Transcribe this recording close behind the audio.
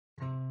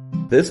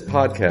This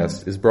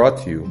podcast is brought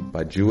to you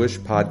by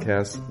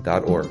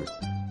JewishPodcasts.org.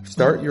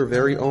 Start your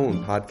very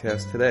own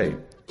podcast today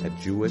at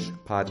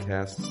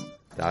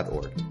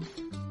JewishPodcasts.org.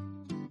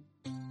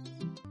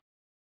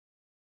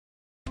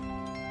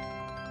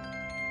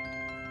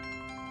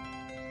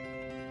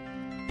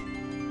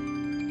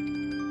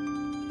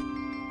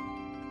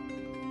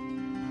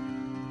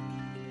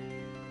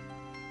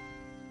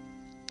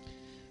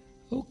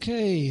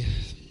 Okay,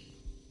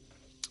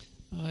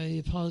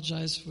 I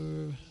apologize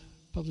for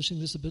publishing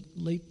this a bit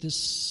late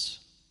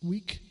this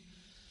week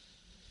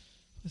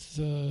with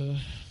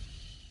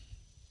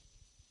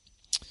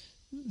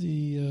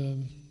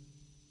the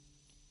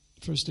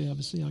first day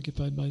obviously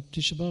occupied by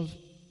Tisha B'Av,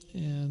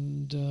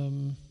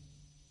 and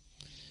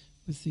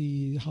with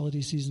the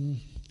holiday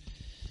season,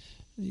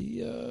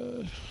 the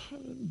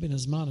Ben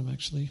Azmanim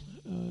actually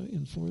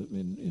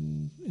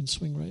in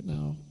swing right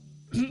now.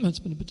 That's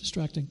been a bit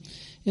distracting.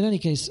 In any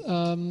case,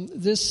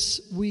 this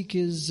week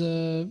is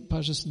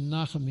Shabbos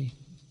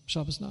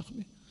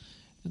Nachamu,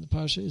 and the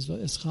parsha is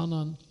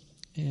Vo'eschanon,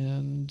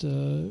 and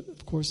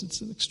of course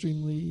it's an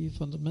extremely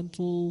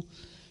fundamental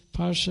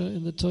parsha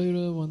in the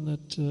Torah, one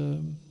that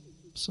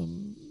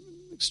some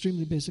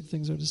extremely basic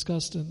things are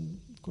discussed,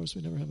 and of course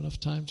we never have enough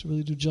time to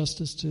really do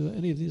justice to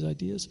any of these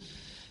ideas.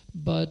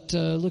 But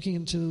looking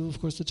into, of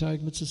course, the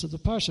Targum mitzvos of the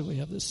parsha, we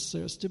have this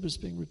Seres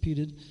Dibros being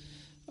repeated.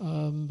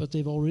 But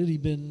they've already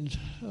been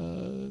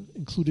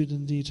included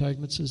in the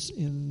Targum mitzvos,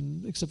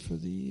 except for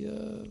the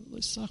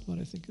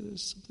Sachman. I think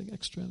there's something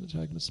extra in the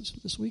Targum mitzvos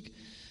for this week.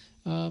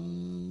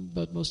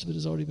 But most of it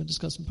has already been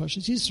discussed in Shema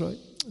Yisroel.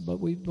 But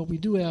we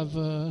do have,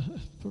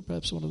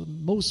 perhaps one of the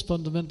most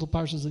fundamental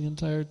parshas of the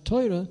entire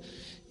Torah,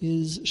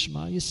 is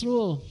Shema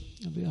Yisroel.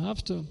 And we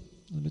have to,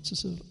 the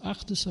mitzvos of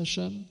Achdus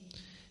Hashem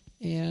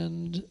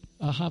and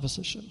Ahavas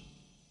Hashem,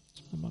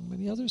 among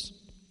many others.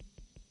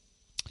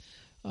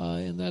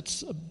 And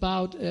that's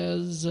about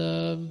as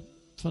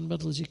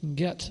fundamental as you can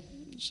get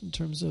in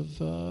terms of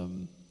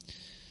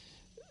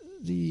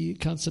the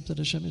concept that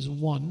Hashem is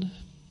one.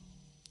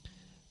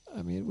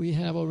 I mean, we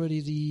have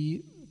already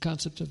the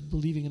concept of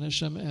believing in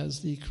Hashem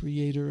as the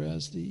creator,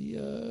 as the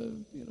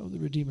the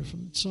redeemer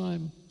from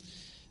time.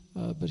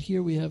 But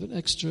here we have an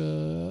extra,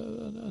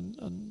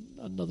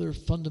 another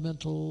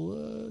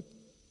fundamental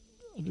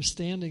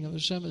understanding of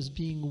Hashem as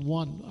being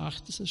one.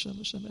 Achdus Hashem,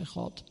 Hashem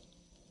Echad.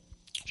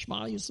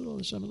 Shema Yisroel,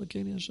 Hashem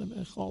Elokeinu, Hashem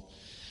Echad.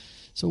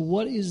 So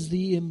what is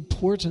the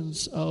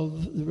importance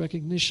of the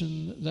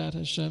recognition that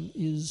Hashem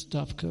is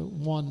Dafka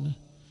one?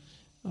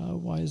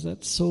 Why is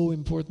that so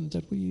important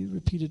that we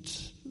repeat it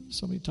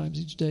so many times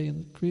each day in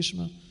the Kriya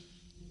Shema?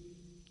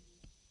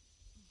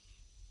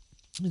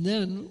 And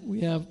then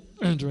we have,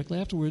 directly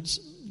afterwards,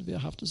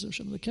 V'ahavta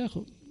Hashem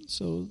Elokecha.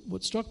 So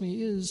what struck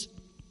me is,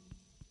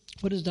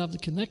 what is the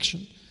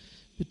connection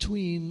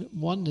between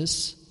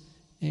oneness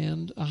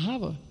and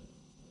Ahava?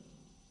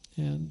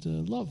 And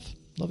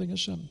loving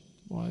Hashem.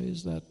 Why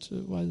is that?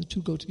 Why the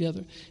two go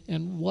together?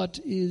 And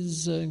what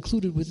is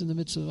included within the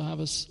mitzvah of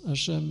Ahavas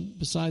Hashem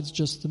besides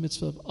just the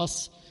mitzvah of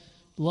us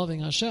loving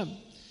Hashem?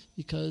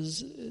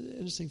 Because an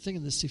interesting thing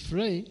in the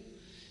Sifrei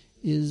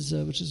is,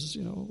 which is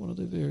one of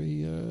the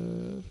very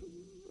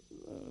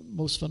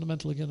most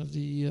fundamental again of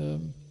the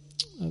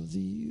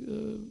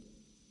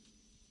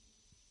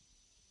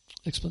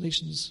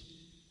explanations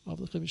of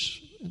the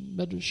Chumash and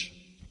Medrash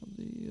from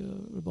the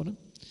Rabbanim.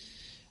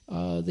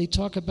 They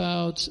talk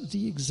about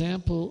the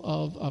example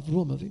of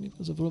Avraham Avinu,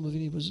 because Avraham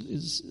Avinu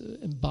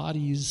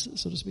embodies,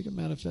 so to speak, and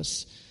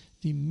manifests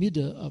the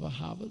midah of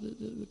ahava,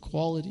 the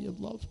quality of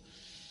love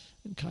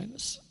and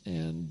kindness.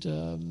 And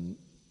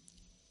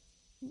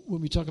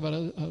when we talk about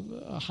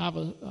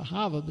ahava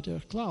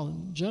b'derech klal,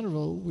 in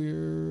general,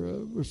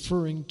 we're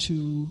referring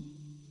to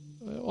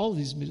all of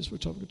these midas. We're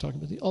talking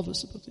about the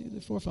Avos, about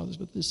the forefathers,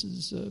 but this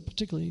is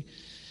particularly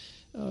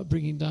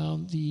bringing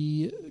down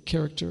the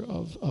character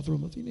of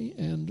Avraham Avinu.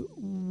 And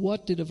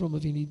what did Avraham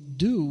Avinu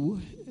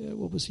do?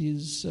 What was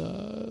his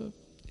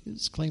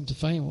claim to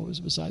fame? What was,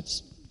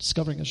 besides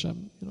discovering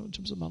Hashem, in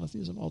terms of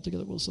monotheism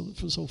altogether? Well,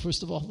 so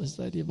first of all, is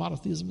the idea of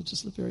monotheism. It's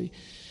just the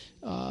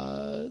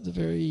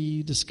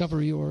very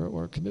discovery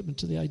or commitment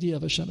to the idea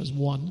of Hashem as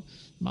one,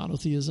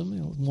 monotheism,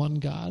 one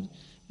God,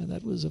 and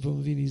that was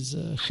Avraham Avinu's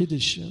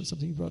chiddush,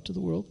 something he brought to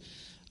the world.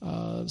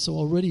 So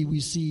already we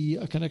see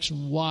a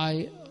connection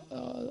why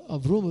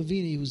Avraham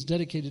Avinu, who's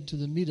dedicated to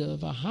the midah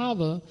of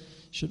Ahava,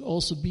 should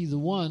also be the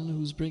one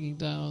who's bringing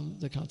down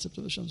the concept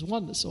of Hashem's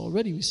oneness. So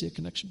already we see a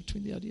connection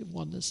between the idea of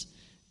oneness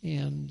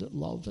and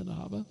love and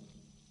Ahava.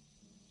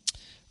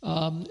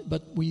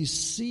 But we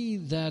see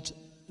that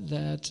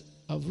Avraham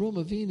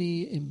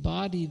Avinu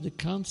embodied the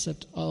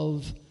concept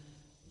of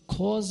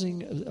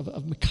causing,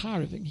 of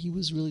mekareving. He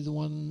was really the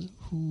one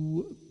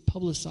who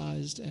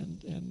publicized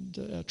and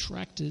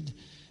attracted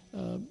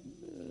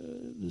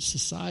the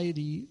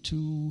society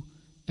to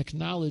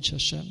acknowledge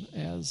Hashem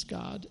as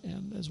God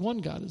and as one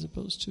God, as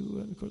opposed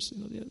to, of course,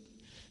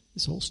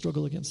 this whole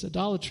struggle against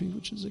idolatry,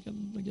 which is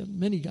again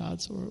many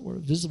gods or a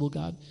visible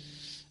God.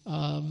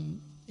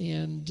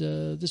 And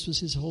this was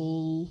his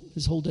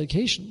whole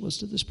dedication was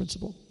to this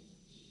principle.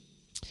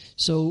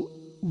 So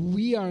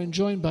we are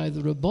enjoined by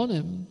the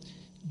Rabbonim,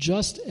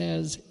 just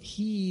as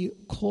he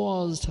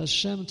caused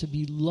Hashem to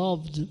be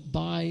loved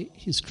by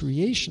his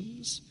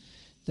creations,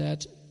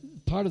 that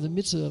part of the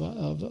mitzvah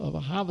of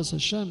Ahavas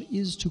Hashem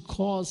is to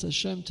cause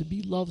Hashem to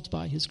be loved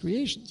by his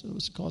creations. It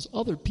was to cause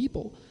other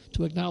people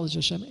to acknowledge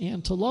Hashem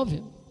and to love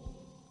him.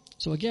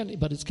 So again,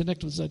 but it's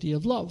connected with this idea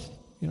of love.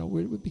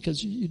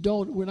 Because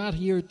we're not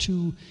here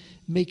to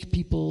make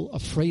people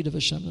afraid of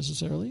Hashem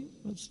necessarily.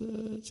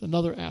 It's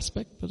another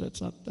aspect, but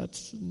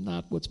that's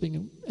not what's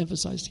being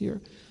emphasized here.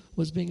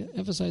 What's being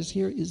emphasized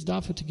here is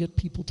dafa to get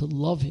people to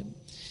love him.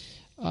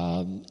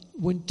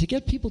 To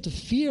get people to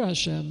fear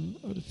Hashem,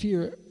 or to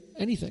fear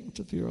anything,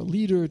 to fear a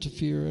leader, to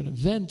fear an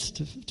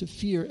event, to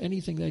fear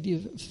anything, the idea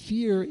of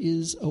fear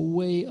is a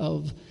way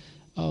of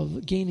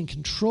gaining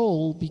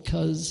control,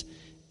 because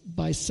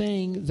by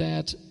saying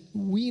that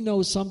we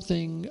know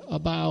something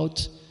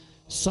about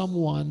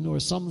someone or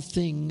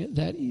something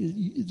that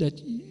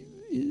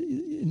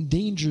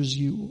endangers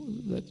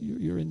you, that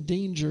you're in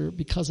danger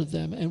because of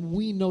them, and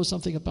we know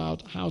something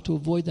about how to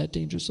avoid that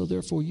danger, so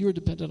therefore you're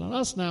dependent on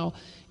us now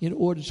in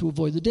order to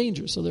avoid the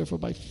danger. So therefore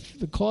by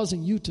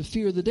causing you to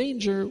fear the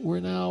danger,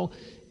 we're now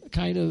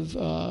kind of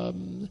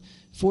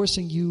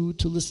forcing you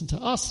to listen to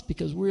us,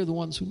 because we're the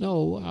ones who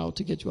know how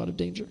to get you out of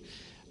danger.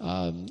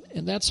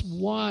 And that's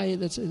why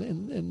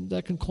and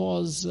that can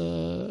cause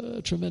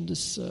a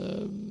tremendous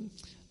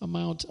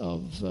amount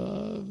of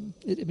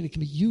it can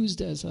be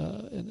used as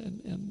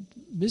and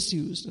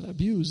misused and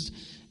abused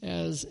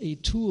as a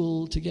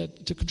tool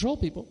to control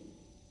people,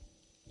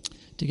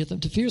 to get them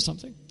to fear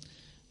something,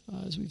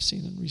 as we've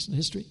seen in recent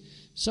history.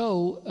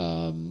 So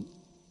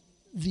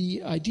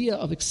the idea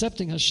of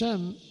accepting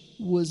Hashem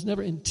was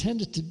never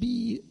intended to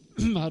be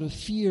out of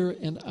fear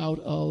and out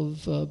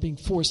of being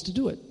forced to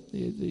do it.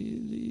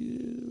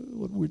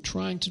 What we're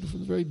trying to do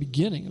from the very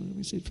beginning,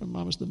 we see it from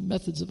Mamash, the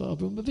methods of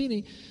Avraham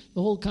Avinu,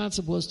 the whole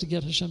concept was to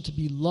get Hashem to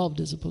be loved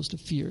as opposed to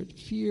feared.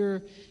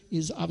 Fear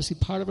is obviously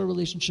part of our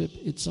relationship.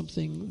 It's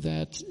something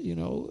that,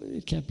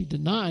 it can't be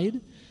denied,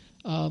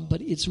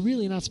 but it's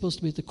really not supposed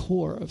to be at the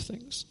core of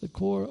things. The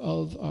core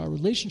of our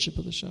relationship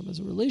with Hashem as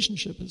a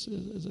relationship, as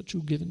a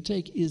true give and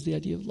take, is the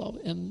idea of love.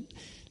 And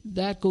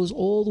that goes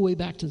all the way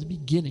back to the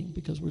beginning,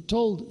 because we're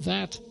told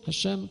that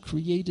Hashem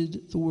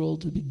created the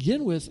world to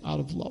begin with out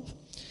of love.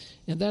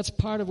 And that's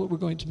part of what we're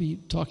going to be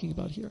talking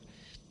about here.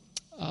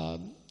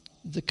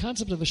 The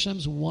concept of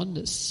Hashem's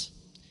oneness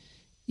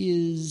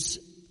is,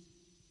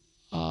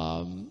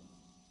 when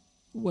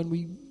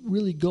we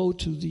really go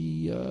to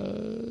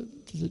to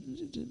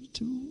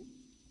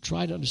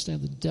try to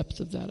understand the depth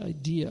of that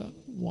idea,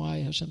 why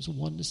Hashem's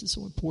oneness is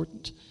so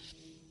important,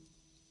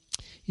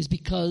 is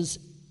because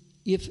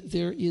if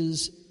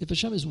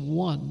Hashem is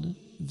one,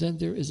 then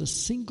there is a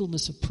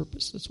singleness of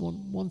purpose. That's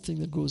one thing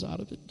that grows out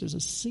of it. There's a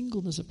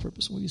singleness of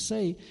purpose. When you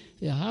say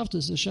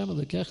Hashem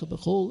and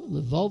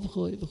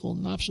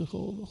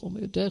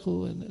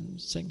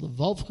saying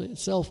levavcha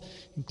itself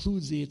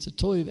includes the Yitzhak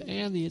Toiv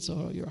and the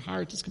Yitzhak. Your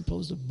heart is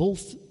composed of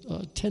both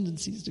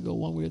tendencies to go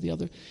one way or the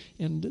other,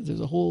 and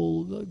there's a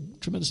whole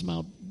tremendous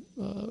amount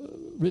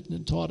written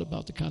and taught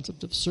about the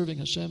concept of serving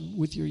Hashem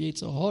with your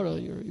Yetzer Hara,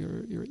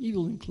 your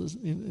evil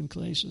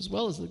inclination as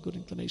well as the good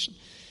inclination.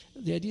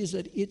 The idea is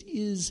that it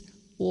is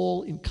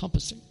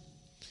all-encompassing.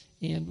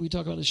 And we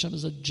talk about Hashem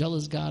as a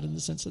jealous God in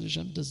the sense that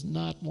Hashem does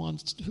not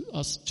want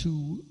us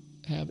to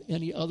have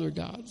any other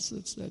gods.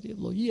 That's the idea of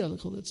lo yiyah.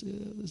 That's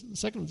the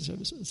second of the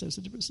service.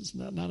 It's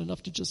not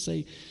enough to just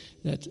say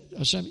that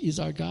Hashem is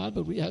our God,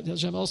 but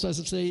Hashem also has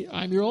to say,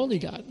 I'm your only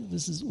God.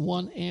 This is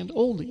one and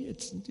only.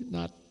 It's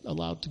not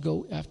allowed to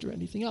go after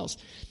anything else.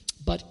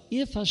 But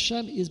if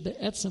Hashem is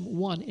be'etzem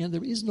one, and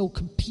there is no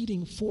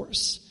competing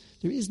force,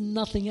 there is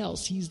nothing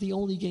else. He's the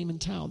only game in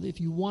town. If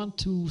you want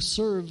to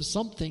serve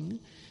something,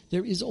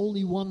 there is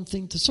only one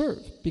thing to serve,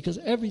 because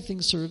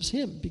everything serves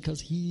him, because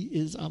he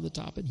is on the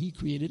top and he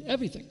created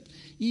everything,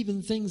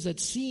 even things that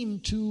seem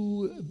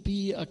to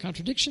be a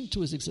contradiction to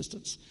his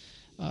existence.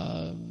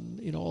 All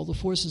the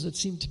forces that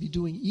seem to be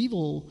doing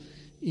evil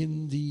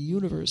in the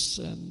universe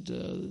and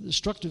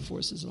destructive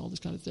forces and all this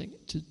kind of thing.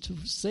 To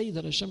say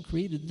that Hashem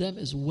created them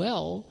as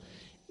well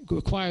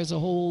requires a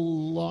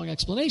whole long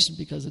explanation,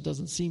 because it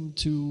doesn't seem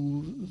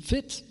to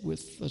fit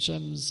with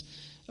Hashem's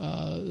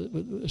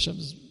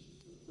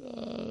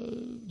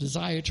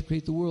desire to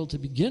create the world to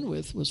begin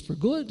with was for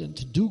good and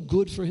to do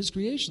good for his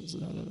creations.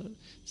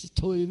 It's a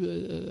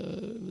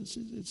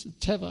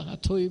teva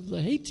hatoiv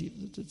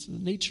lehetiv. It's the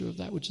nature of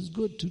that which is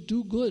good, to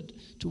do good,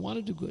 to want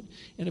to do good.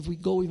 And if we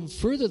go even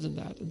further than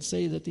that and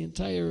say that the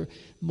entire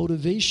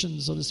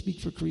motivation, so to speak,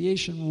 for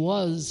creation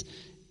was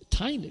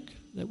tainik,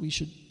 that he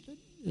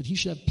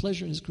should have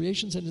pleasure in his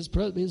creations, and his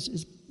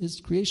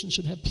creations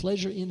should have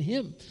pleasure in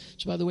him.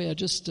 So, by the way, I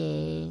just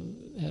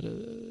had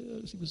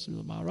I think it was through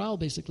the Maharal,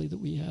 basically, that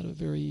we had a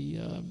very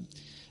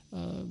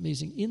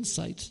amazing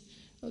insight.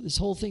 This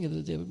whole thing of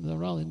the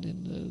Maharal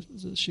in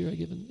the shir I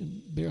give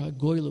in Ber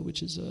HaGoyla,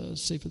 which is a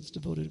sefer that's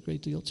devoted a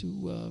great deal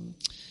to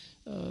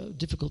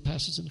difficult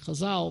passages in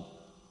Chazal,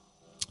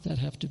 that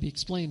have to be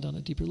explained on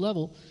a deeper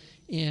level.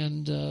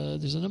 And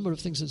there's a number of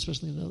things,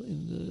 especially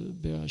in the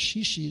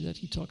Berashishi, that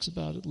he talks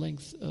about at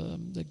length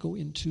that go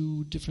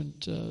into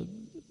different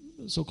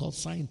so-called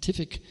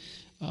scientific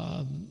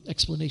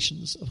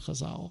explanations of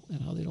Chazal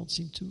and how they don't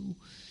seem to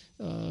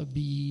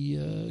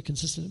be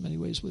consistent in many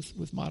ways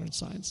with modern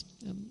science.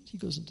 And he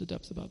goes into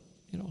depth about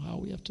how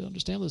we have to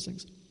understand those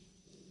things.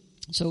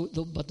 So,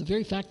 but the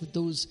very fact that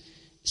those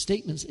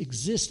statements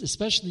exist,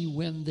 especially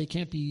when they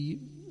can't be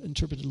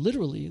interpreted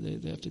literally,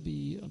 they have to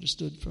be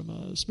understood from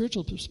a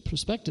spiritual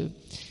perspective,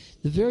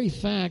 the very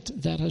fact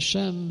that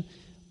Hashem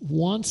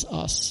wants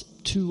us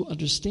to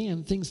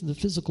understand things in the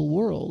physical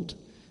world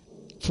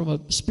from a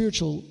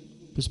spiritual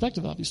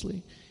perspective,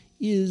 obviously,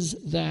 is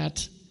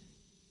that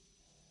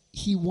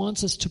he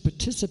wants us to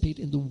participate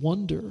in the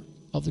wonder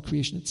of the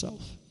creation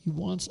itself. He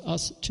wants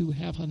us to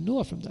have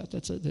hanua from that.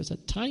 There's a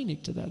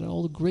tainik to that, and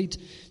all the great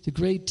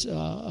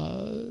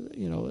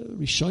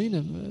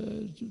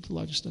Rishonim, to a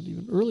large extent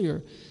even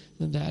earlier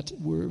than that,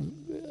 were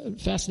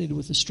fascinated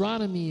with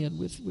astronomy and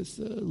with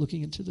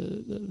looking into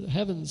the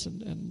heavens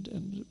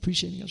and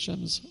appreciating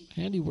Hashem's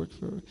handiwork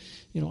for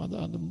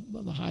on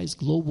the highest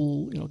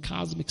global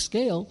cosmic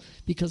scale,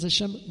 because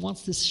Hashem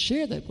wants to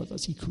share that with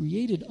us. He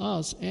created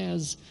us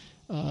as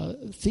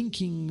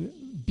thinking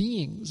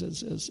beings,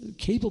 as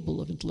capable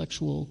of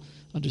intellectual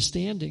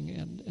understanding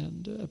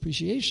and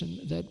appreciation,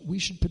 that we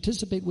should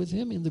participate with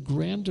him in the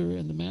grandeur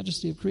and the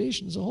majesty of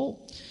creation as a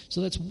whole.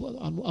 So that's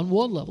on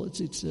one level. It's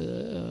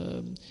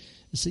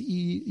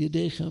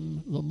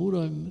yedechem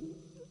lamurim.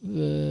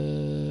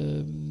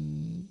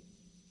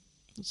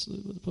 What's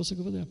the pasuk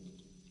over there?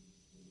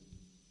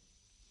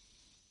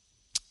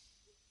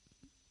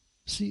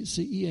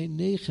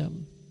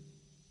 Nechem.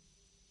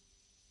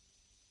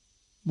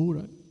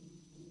 Mura.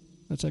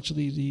 That's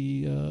actually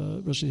the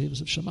Rosh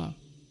Hashanah of Shema.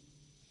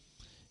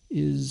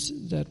 Is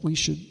that we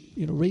should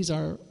raise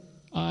our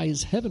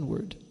eyes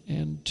heavenward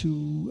and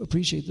to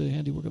appreciate the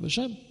handiwork of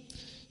Hashem.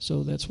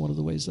 So that's one of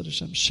the ways that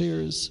Hashem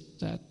shares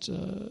that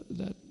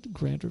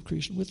grandeur of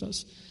creation with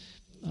us,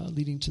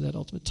 leading to that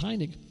ultimate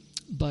tainig.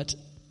 But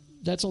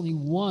that's only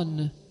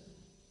one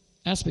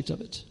aspect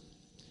of it.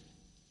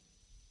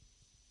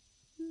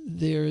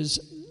 There's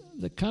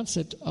the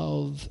concept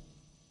of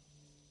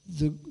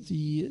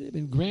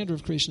the grandeur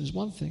of creation is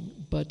one thing,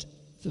 but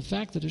the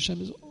fact that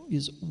Hashem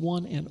is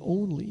one and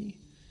only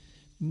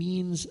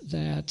means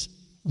that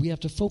we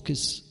have to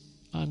focus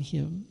on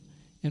Him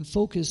and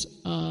focus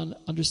on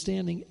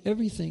understanding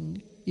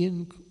everything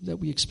that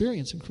we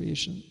experience in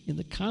creation in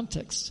the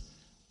context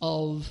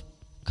of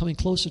coming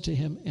closer to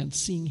Him and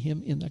seeing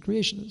Him in that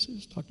creation, as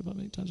we've talked about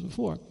many times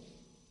before.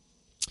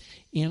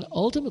 And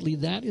ultimately,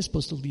 that is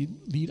supposed to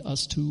lead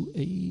us to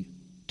a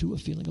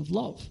feeling of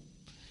love.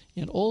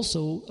 And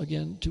also,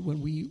 again, to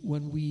when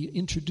we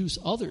introduce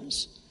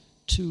others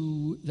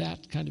to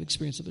that kind of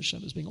experience of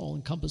Hashem as being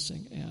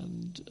all-encompassing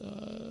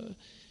and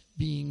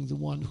being the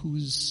one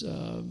who's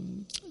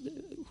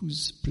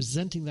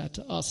presenting that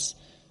to us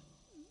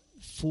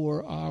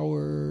for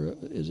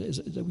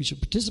that we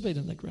should participate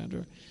in that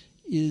grandeur,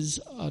 is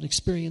an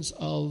experience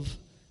of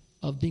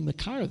being the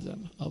car of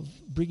them, of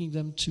bringing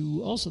them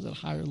to also that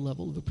higher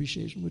level of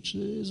appreciation, which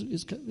is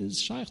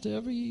shaykh to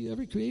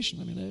every creation.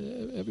 I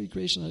mean, every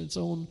creation on its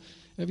own,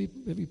 every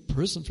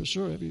person for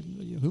sure, every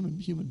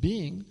human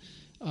being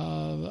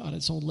on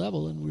its own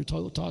level. And we're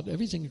taught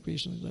everything in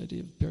creation, the idea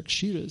of Perek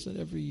Shira, is that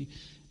every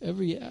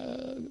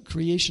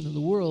creation in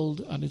the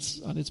world on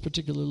its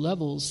particular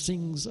level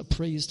sings a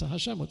praise to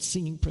Hashem. What's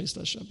singing praise to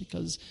Hashem?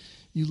 Because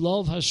you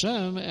love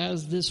Hashem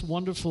as this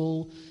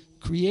wonderful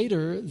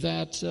Creator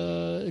that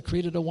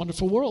created a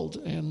wonderful world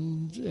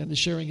and is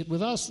sharing it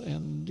with us,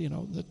 and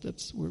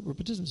that's we're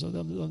participating. So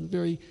on the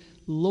very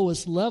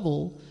lowest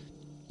level,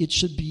 it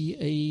should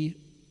be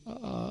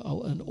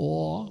an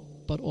awe,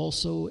 but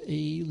also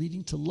a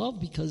leading to love,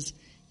 because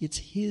it's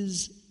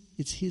his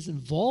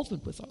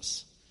involvement with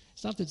us.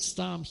 It's not that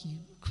Stam, he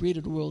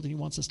created a world and he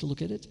wants us to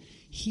look at it.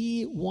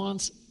 He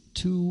wants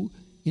to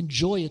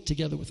enjoy it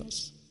together with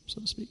us,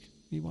 so to speak.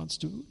 He wants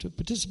to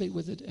participate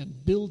with it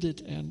and build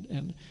it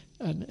and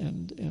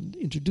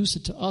introduce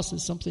it to us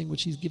as something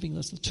which he's giving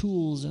us the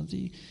tools and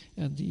the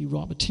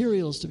raw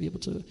materials to be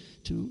able to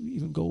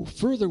even go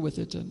further with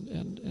it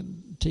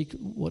and take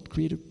what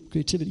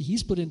creativity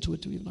he's put into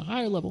it to even a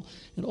higher level.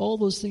 And all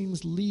those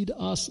things lead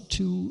us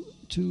to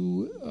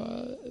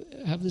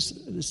have this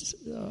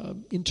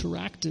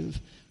interactive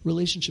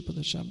relationship with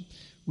Hashem,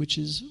 which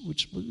is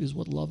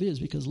what love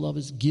is, because love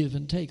is give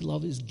and take.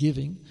 Love is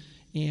giving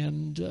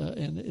and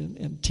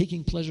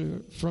taking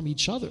pleasure from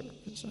each other,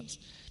 in a sense.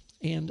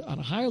 And on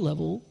a higher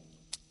level,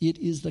 it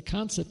is the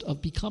concept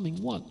of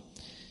becoming one.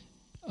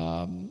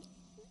 And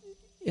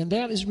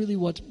that is really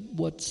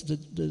what's the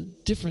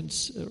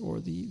difference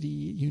or the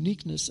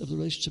uniqueness of the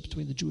relationship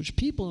between the Jewish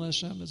people and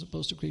Hashem as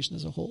opposed to creation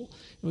as a whole.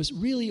 It was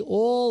really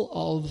all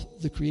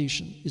of the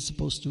creation is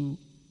supposed to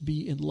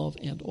be in love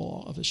and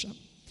awe of Hashem.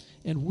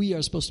 and we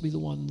are supposed to be the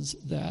ones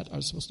that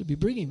are supposed to be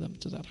bringing them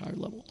to that higher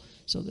level.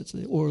 So that's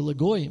the or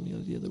legoyim, the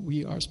idea that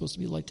we are supposed to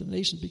be a light to the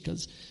nations,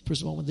 because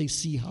first of all, when they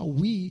see how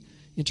we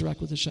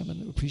interact with Hashem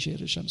and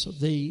appreciate Hashem, so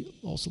they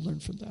also learn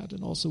from that.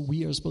 And also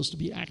we are supposed to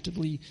be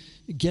actively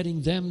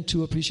getting them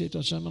to appreciate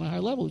Hashem on a higher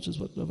level, which is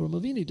what Avraham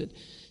Avinu did.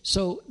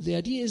 So the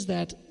idea is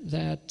that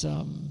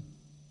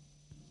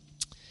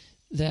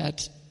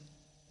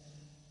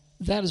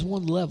is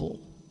one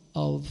level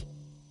of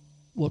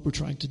what we're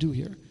trying to do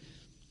here.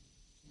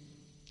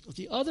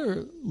 The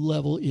other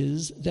level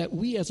is that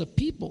we as a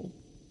people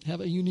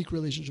have a unique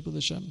relationship with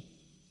Hashem,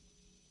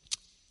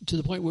 to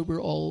the point where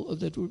we're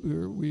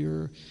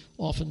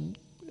often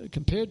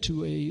compared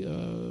to a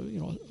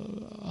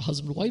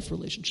husband-wife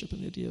relationship,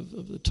 and the idea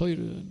of the Torah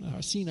and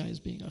Har Sinai as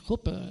being a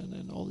chuppah,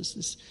 and all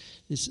this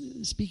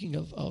speaking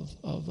of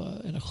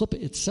and a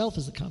chuppah itself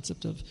is the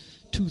concept of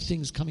two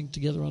things coming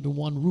together under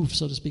one roof,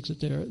 so to speak,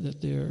 that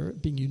they're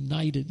being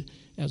united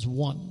as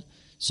one.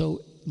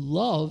 So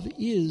love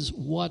is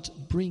what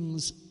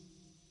brings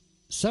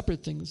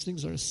separate things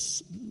that are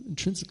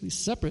intrinsically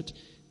separate,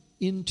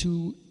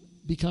 into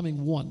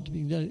becoming one, to be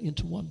united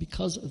into one,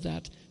 because of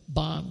that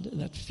bond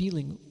and that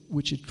feeling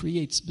which it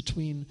creates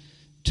between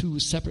two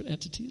separate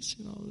entities.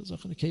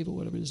 Zach and Nekeva,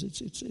 whatever it is,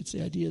 it's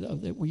the idea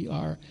of that we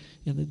are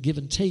in the give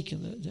and take,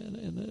 and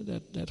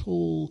that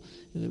whole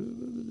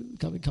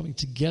coming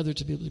together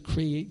to be able to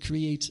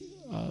create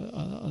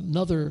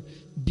another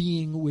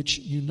being which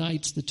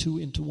unites the two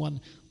into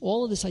one.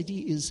 All of this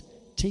idea is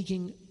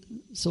taking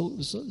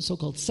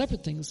so-called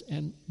separate things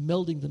and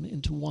melding them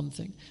into one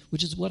thing,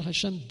 which is what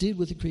Hashem did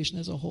with the creation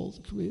as a whole.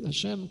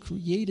 Hashem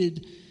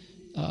created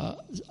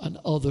an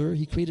other.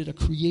 He created a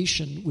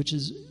creation which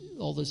is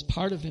all this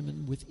part of him,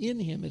 and within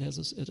him it has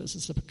a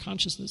separate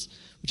consciousness,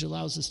 which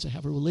allows us to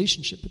have a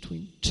relationship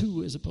between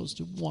two as opposed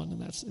to one, and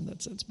that's in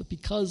that sense. But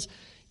because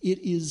it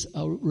is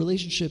a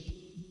relationship,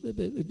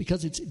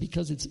 because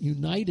it's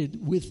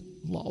united with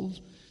love,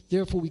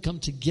 therefore we come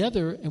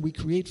together and we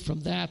create from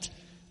that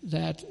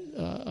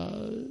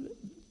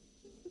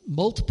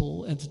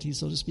multiple entities,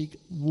 so to speak,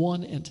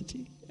 one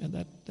entity, and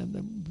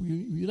then we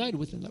united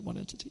within that one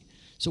entity.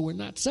 So we're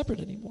not separate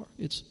anymore.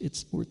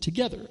 We're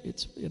together.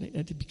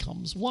 It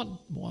becomes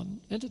one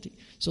entity.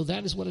 So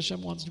that is what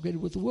Hashem wants to create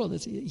with the world.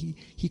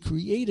 He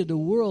created a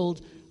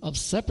world of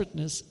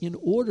separateness in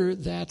order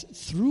that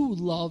through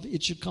love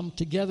it should come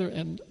together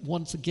and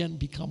once again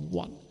become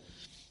one.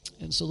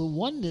 And so the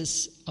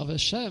oneness of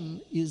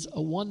Hashem is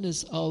a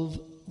oneness of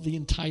the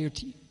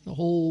entirety, the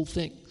whole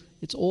thing.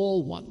 It's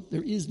all one.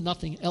 There is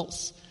nothing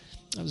else.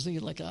 I was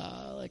thinking like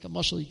a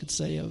mashal you could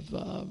say of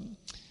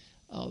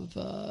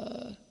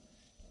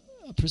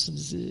a person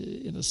is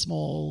in a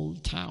small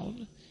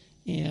town,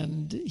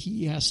 and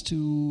he has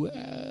to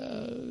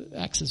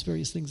access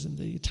various things in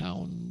the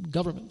town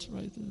government,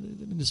 right?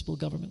 The municipal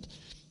government.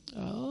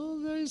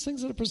 Various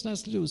things that a person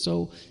has to do.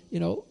 So,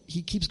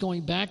 he keeps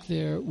going back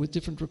there with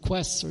different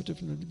requests or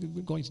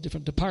going to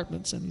different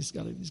departments, and he's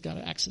got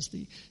to access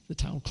the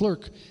town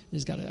clerk, and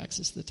he's got to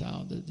access the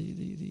town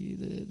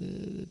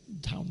the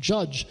town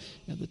judge,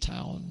 and the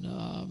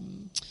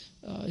town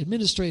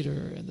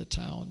administrator, and the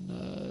town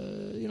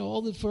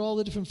for all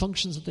the different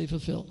functions that they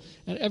fulfill.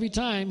 And every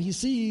time he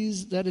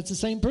sees that it's the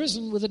same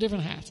person with a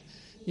different hat.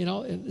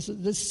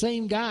 This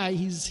same guy,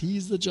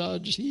 he's the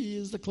judge, he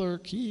is the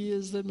clerk, he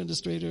is the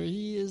administrator,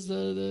 he is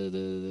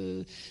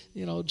the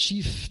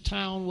chief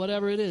town,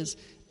 whatever it is.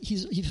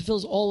 He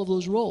fulfills all of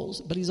those roles,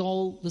 but he's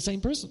all the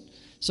same person.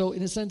 So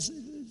in a sense,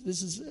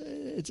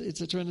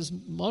 it's a tremendous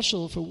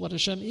mashal for what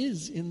Hashem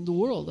is in the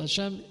world.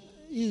 Hashem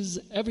is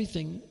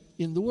everything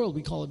in the world.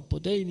 We call it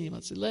Bodeni,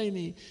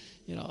 Matzileni,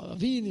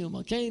 Avinu,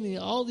 Malkeni,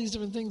 all these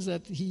different things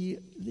that he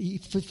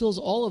fulfills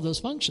all of those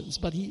functions,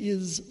 but he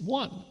is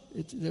one.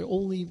 They're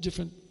only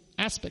different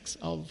aspects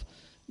of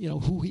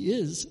who he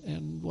is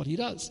and what he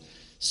does.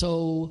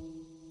 So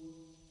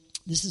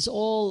this is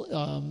all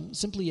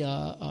simply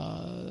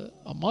a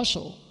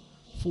mashal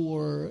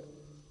for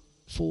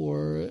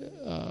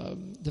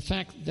the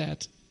fact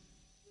that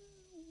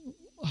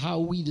how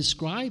we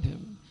describe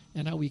him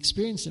and how we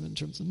experience him in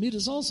terms of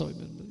mitzvos also.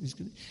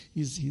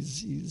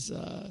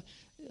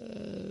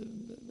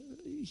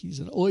 He's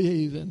an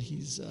oyev, and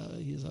he's a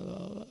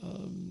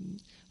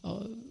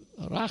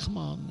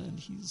rachman, and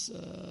he's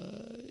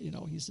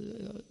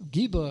a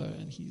gibor,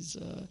 and he's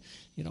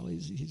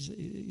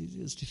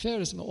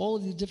tiferes. All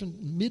of these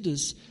different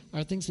midas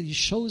are things that he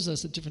shows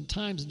us at different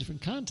times in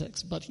different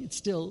contexts, but it's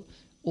still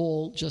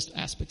all just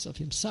aspects of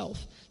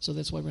himself. So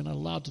that's why we're not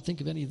allowed to think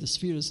of any of the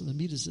spheres and the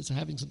midas as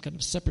having some kind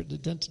of separate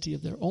identity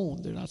of their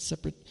own. They're not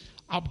separate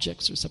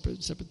objects or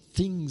separate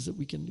things that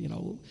we can,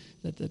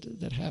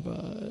 that have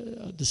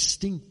a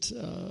distinct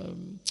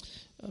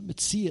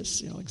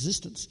mitzias,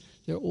 existence.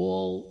 They're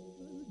all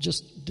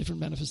just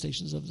different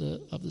manifestations of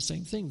the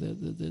same thing.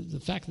 The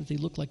fact that they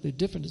look like they're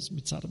different is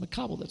mitzad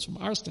makabel. That's from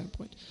our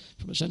standpoint.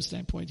 From Hashem's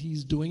standpoint,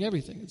 He's doing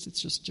everything. It's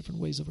just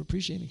different ways of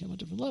appreciating Him on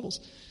different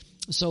levels.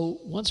 So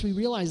once we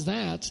realize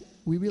that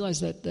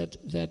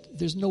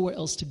there's nowhere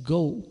else to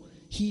go.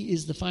 He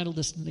is the final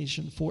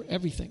destination for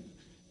everything.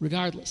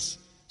 regardless.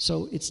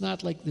 So it's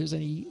not like there's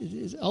any,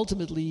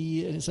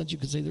 ultimately, in a sense, you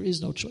could say there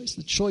is no choice.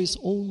 The choice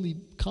only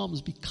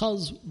comes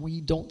because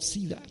we don't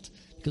see that,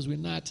 because we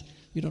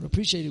don't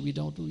appreciate it. We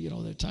don't,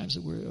 there are times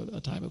that we're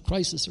a time of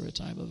crisis or a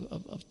time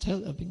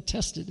of being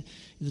tested.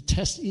 The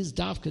test is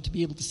davka to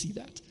be able to see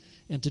that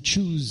and to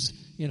choose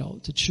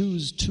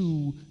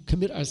to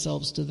commit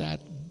ourselves to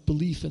that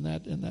belief and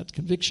that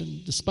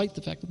conviction, despite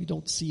the fact that we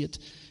don't see it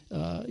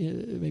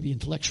maybe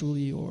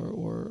intellectually or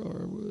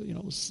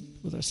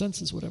with our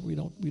senses, whatever. We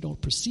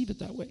don't perceive it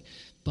that way.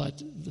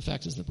 But the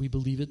fact is that we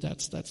believe it.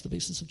 That's the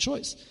basis of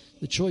choice.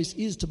 The choice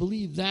is to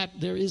believe that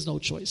there is no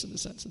choice, in the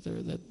sense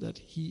that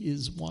He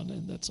is one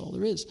and that's all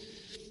there is.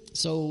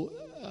 So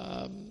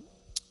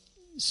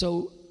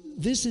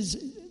this is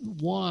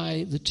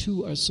why the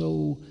two are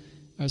so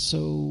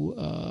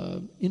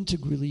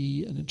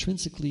integrally and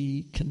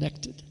intrinsically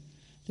connected.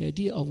 The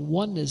idea of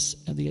oneness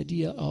and the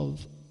idea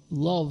of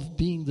love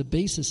being the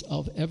basis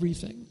of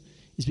everything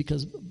is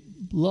because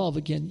love,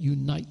 again,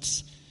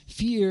 unites.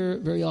 Fear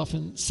very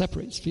often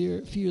separates.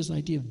 Fear is an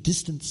idea of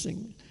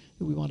distancing.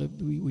 We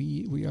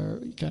are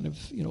kind of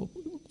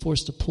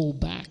forced to pull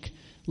back.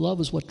 Love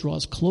is what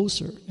draws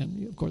closer,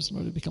 and of course, in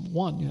order to become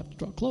one, you have to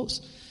draw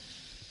close.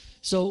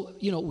 So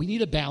we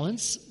need a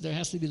balance. There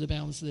has to be the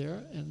balance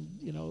there, and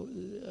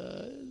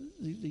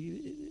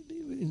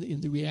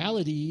in the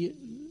reality,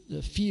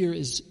 the fear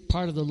is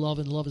part of the love,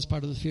 and love is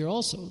part of the fear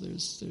also.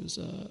 There's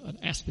an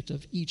aspect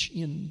of each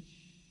in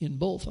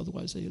both.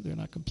 Otherwise, they're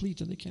not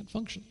complete and they can't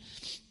function.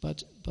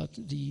 But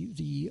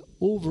the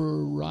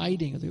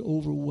overriding or the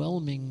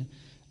overwhelming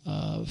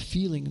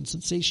feeling and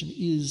sensation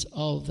is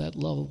of that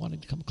love of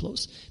wanting to come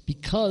close,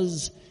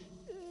 because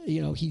he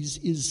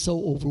is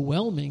so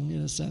overwhelming,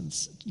 in a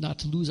sense, not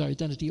to lose our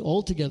identity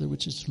altogether,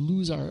 which is to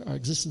lose our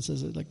existence,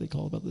 as like they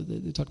call about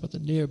they talk about the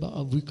ner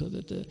ba'avuka,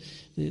 that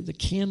the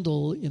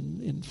candle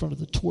in front of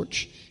the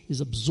torch is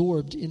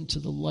absorbed into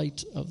the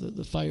light of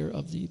the fire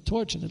of the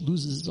torch, and it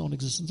loses its own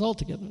existence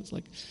altogether. It's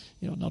like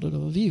not an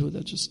avihu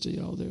that just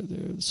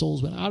their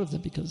souls went out of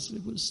them because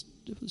it was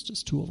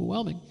just too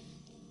overwhelming.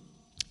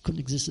 Couldn't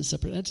exist as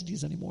separate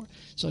entities anymore.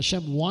 So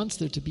Hashem wants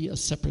there to be a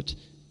separate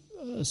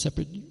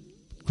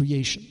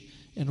creation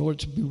in order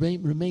to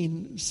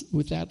remain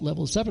with that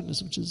level of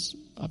separateness, which is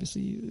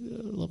obviously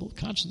a level of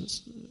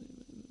consciousness,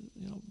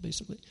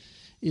 basically,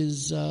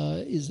 is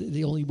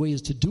the only way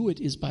is to do it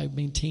is by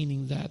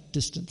maintaining that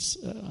distance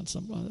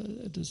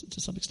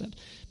to some extent.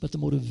 But the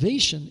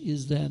motivation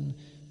is then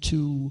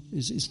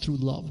is through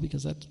love,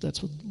 because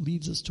that's what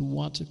leads us to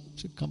want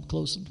to come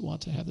close and to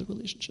want to have the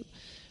relationship.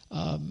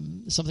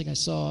 Something I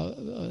saw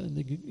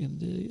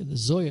in the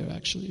Zohar,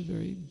 actually, a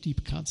very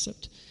deep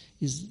concept,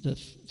 is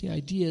the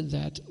idea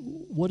that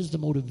what is the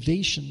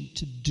motivation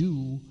to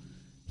do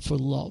for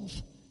love?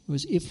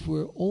 Because if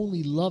we're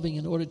only loving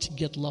in order to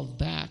get love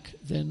back,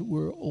 then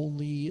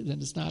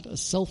it's not a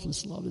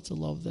selfless love. It's a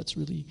love that's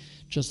really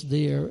just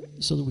there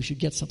so that we should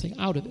get something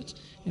out of it.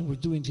 And we're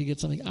doing to get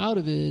something out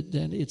of it,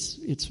 then it's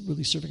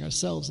really serving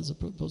ourselves as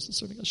opposed to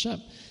serving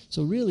Hashem.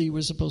 So really,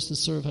 we're supposed to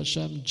serve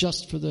Hashem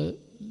just for the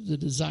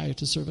desire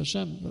to serve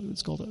Hashem.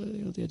 It's called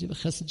the idea of a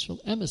chesed shel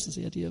emes, is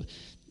the idea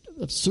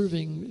of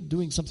serving,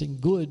 doing something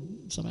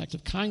good, some act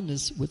of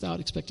kindness, without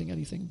expecting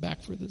anything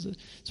back for it.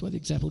 That's why the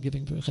example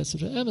giving for chesed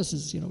shel emes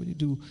is, when you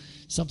do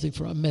something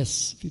for a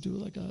mess, if you do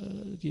like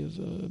give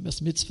a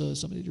mess mitzvah,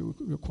 somebody you're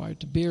required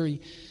to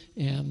bury,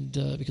 and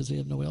because they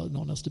have no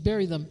one else to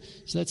bury them,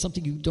 so that's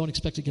something you don't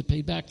expect to get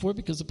paid back for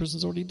because the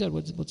person's already dead.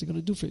 What's it going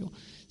to do for you?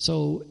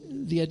 So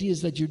the idea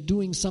is that you're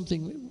doing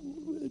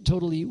something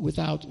totally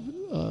without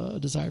a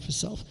desire for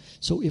self.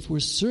 So if we're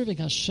serving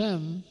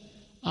Hashem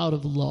out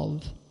of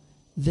love,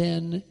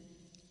 then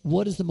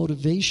what is the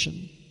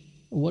motivation?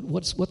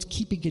 What's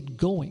keeping it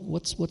going?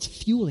 What's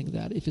fueling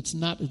that if it's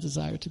not a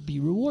desire to be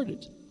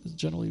rewarded? Because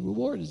generally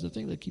reward is the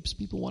thing that keeps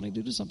people wanting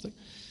to do something.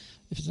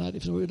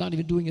 If we're not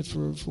even doing it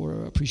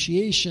for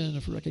appreciation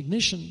or for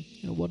recognition,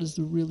 what is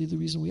really the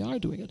reason we are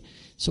doing it?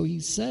 So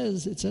it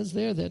says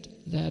there that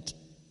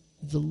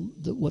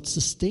what's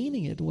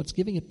sustaining it, what's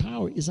giving it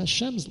power, is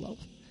Hashem's love.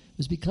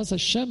 It's because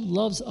Hashem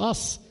loves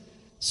us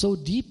so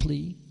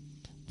deeply,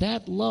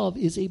 that love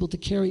is able to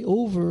carry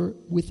over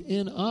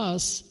within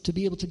us to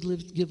be able to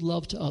give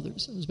love to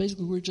others. And it's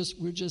basically we're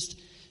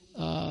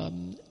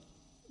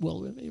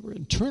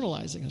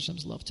internalizing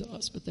Hashem's love to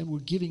us, but then we're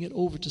giving it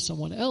over to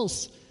someone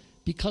else.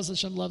 Because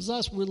Hashem loves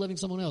us, we're loving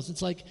someone else.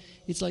 It's like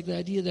the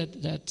idea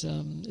that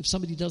if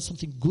somebody does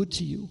something good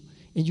to you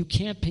and you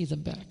can't pay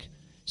them back,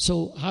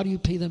 so how do you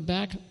pay them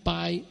back?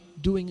 By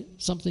doing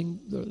something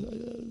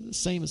the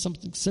same as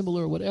something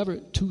similar or whatever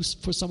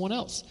for someone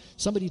else.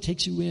 Somebody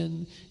takes you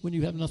in when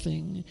you have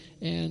nothing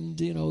and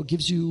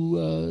gives you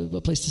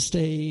a place to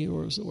stay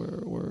or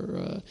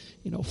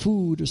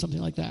food or something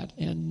like that,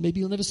 and maybe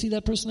you'll never see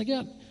that person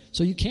again.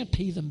 So you can't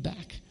pay them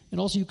back. And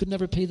also, you could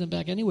never pay them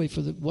back anyway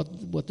for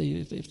what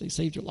they if they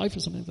saved your life or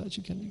something like that.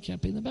 You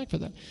can't pay them back for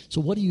that. So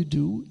what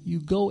do? You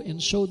go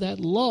and show that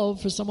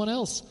love for someone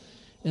else,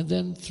 and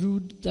then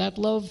through that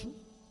love,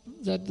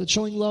 that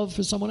showing love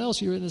for someone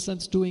else, you're in a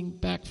sense doing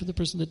back for the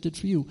person that did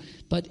for you.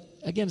 But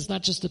again, it's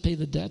not just to pay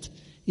the debt.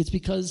 It's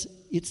because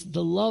it's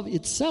the love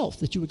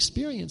itself that you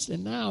experienced,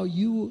 and now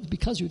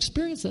because you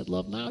experienced that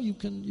love, now you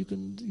can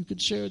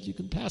share it, you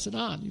can pass it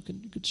on, you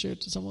can share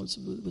it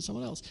with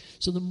someone else.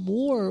 So the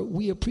more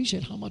we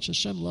appreciate how much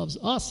Hashem loves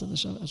us and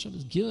Hashem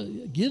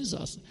gives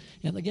us,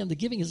 and again, the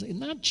giving is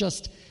not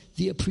just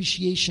the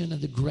appreciation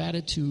and the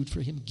gratitude for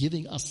Him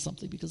giving us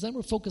something, because then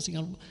we're focusing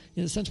on,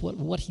 in a sense,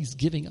 what He's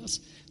giving us.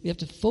 We have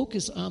to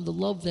focus on the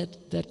love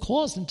that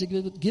caused Him to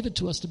give it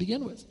to us to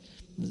begin with.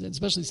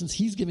 Especially since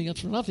He's giving us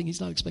for nothing,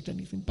 He's not expecting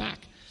anything back.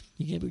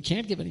 We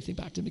can't give anything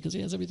back to Him because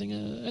He has everything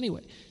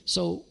anyway.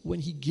 So when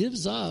He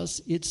gives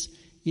us, it's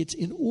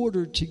in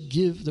order to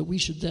give that we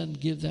should then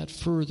give that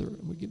further,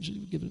 and we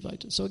should give it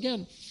vital. So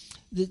again,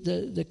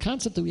 the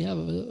concept that we have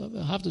of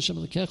Havta Hashem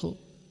Elokecho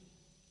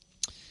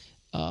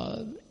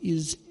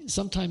is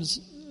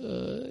sometimes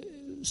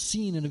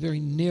seen in a very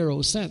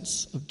narrow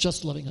sense of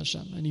just loving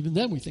Hashem, and even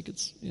then we think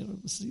it's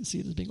see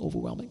it as being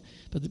overwhelming.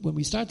 But when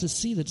we start to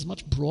see that it's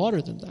much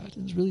broader than that,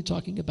 and it's really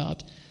talking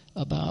about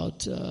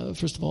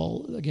first of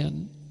all,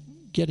 again,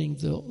 getting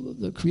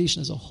the creation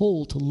as a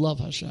whole to love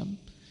Hashem,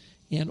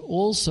 and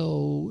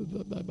also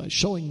by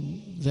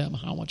showing them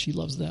how much He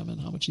loves them and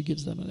how much He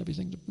gives them and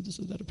everything,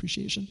 that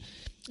appreciation.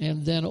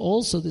 And then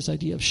also this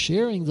idea of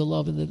sharing the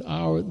love, and that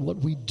what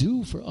we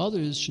do for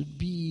others should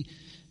be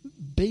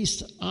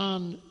based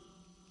on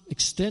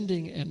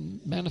extending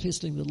and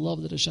manifesting the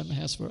love that Hashem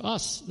has for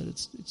us, that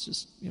it's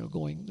just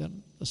going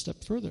then a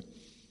step further.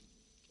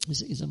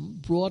 Is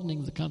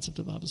broadening the concept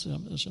of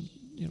Hashem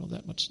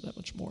that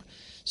much more.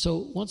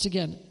 So once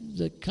again,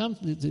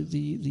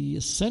 the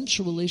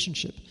essential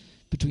relationship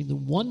between the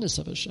oneness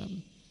of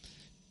Hashem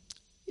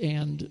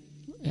and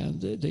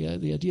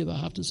the idea of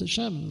Ahavtas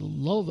Hashem, the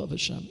love of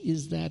Hashem,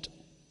 is that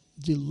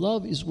the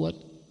love is what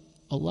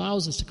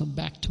allows us to come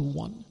back to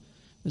one.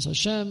 As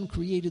Hashem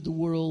created the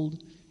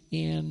world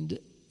and,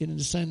 in a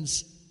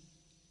sense,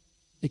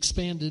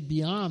 expanded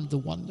beyond the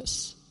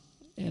oneness.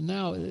 And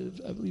now,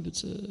 I believe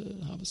it's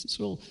Shabbos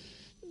Yisroel,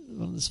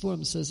 one of this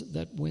forums says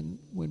that when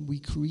we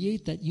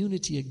create that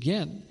unity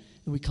again,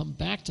 and we come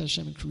back to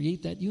Hashem and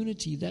create that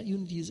unity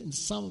is in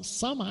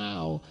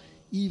somehow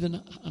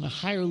even on a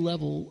higher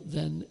level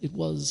than it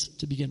was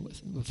to begin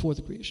with, before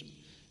the creation.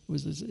 It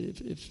was as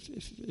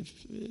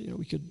if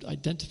we could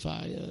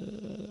identify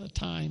a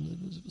time that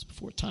was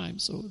before time.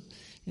 So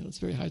it's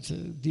very hard to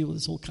deal with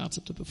this whole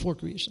concept of before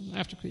creation and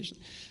after creation.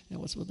 There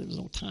was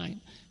no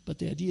time, but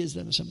the idea is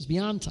that Hashem is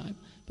beyond time.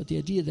 But the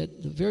idea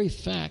that the very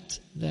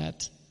fact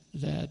that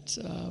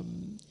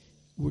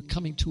we're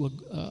coming to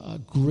a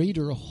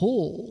greater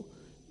whole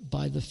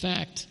by the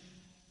fact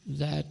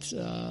that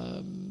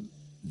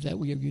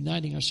we are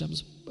uniting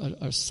ourselves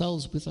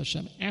with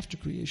Hashem after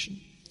creation,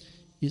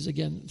 is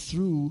again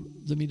through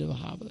the midah of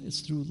Ahava.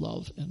 It's through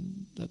love,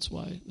 and that's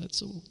why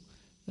that's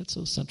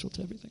so central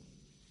to everything.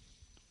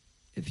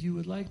 If you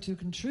would like to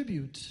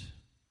contribute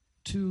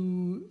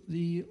to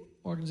the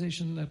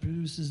organization that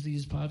produces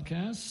these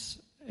podcasts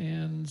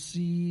and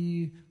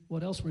see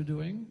what else we're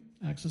doing,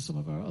 access some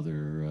of our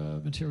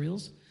other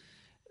materials,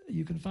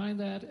 you can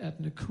find that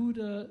at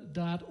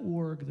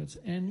nekuda.org. That's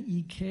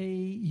NEKUDAH.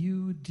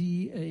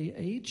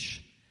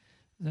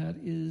 That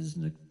is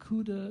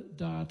nekuda.org.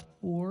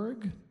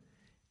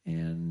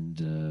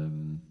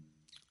 And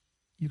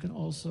you can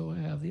also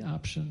have the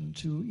option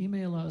to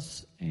email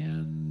us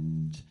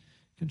and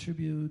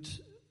contribute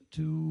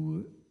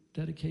to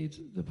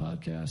dedicate the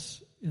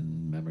podcast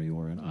in memory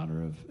or in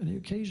honor of any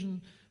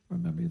occasion, or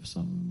in memory of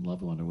some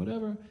loved one or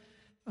whatever.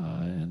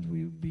 And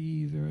we'd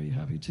be very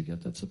happy to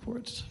get that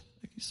support.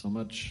 Thank you so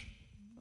much.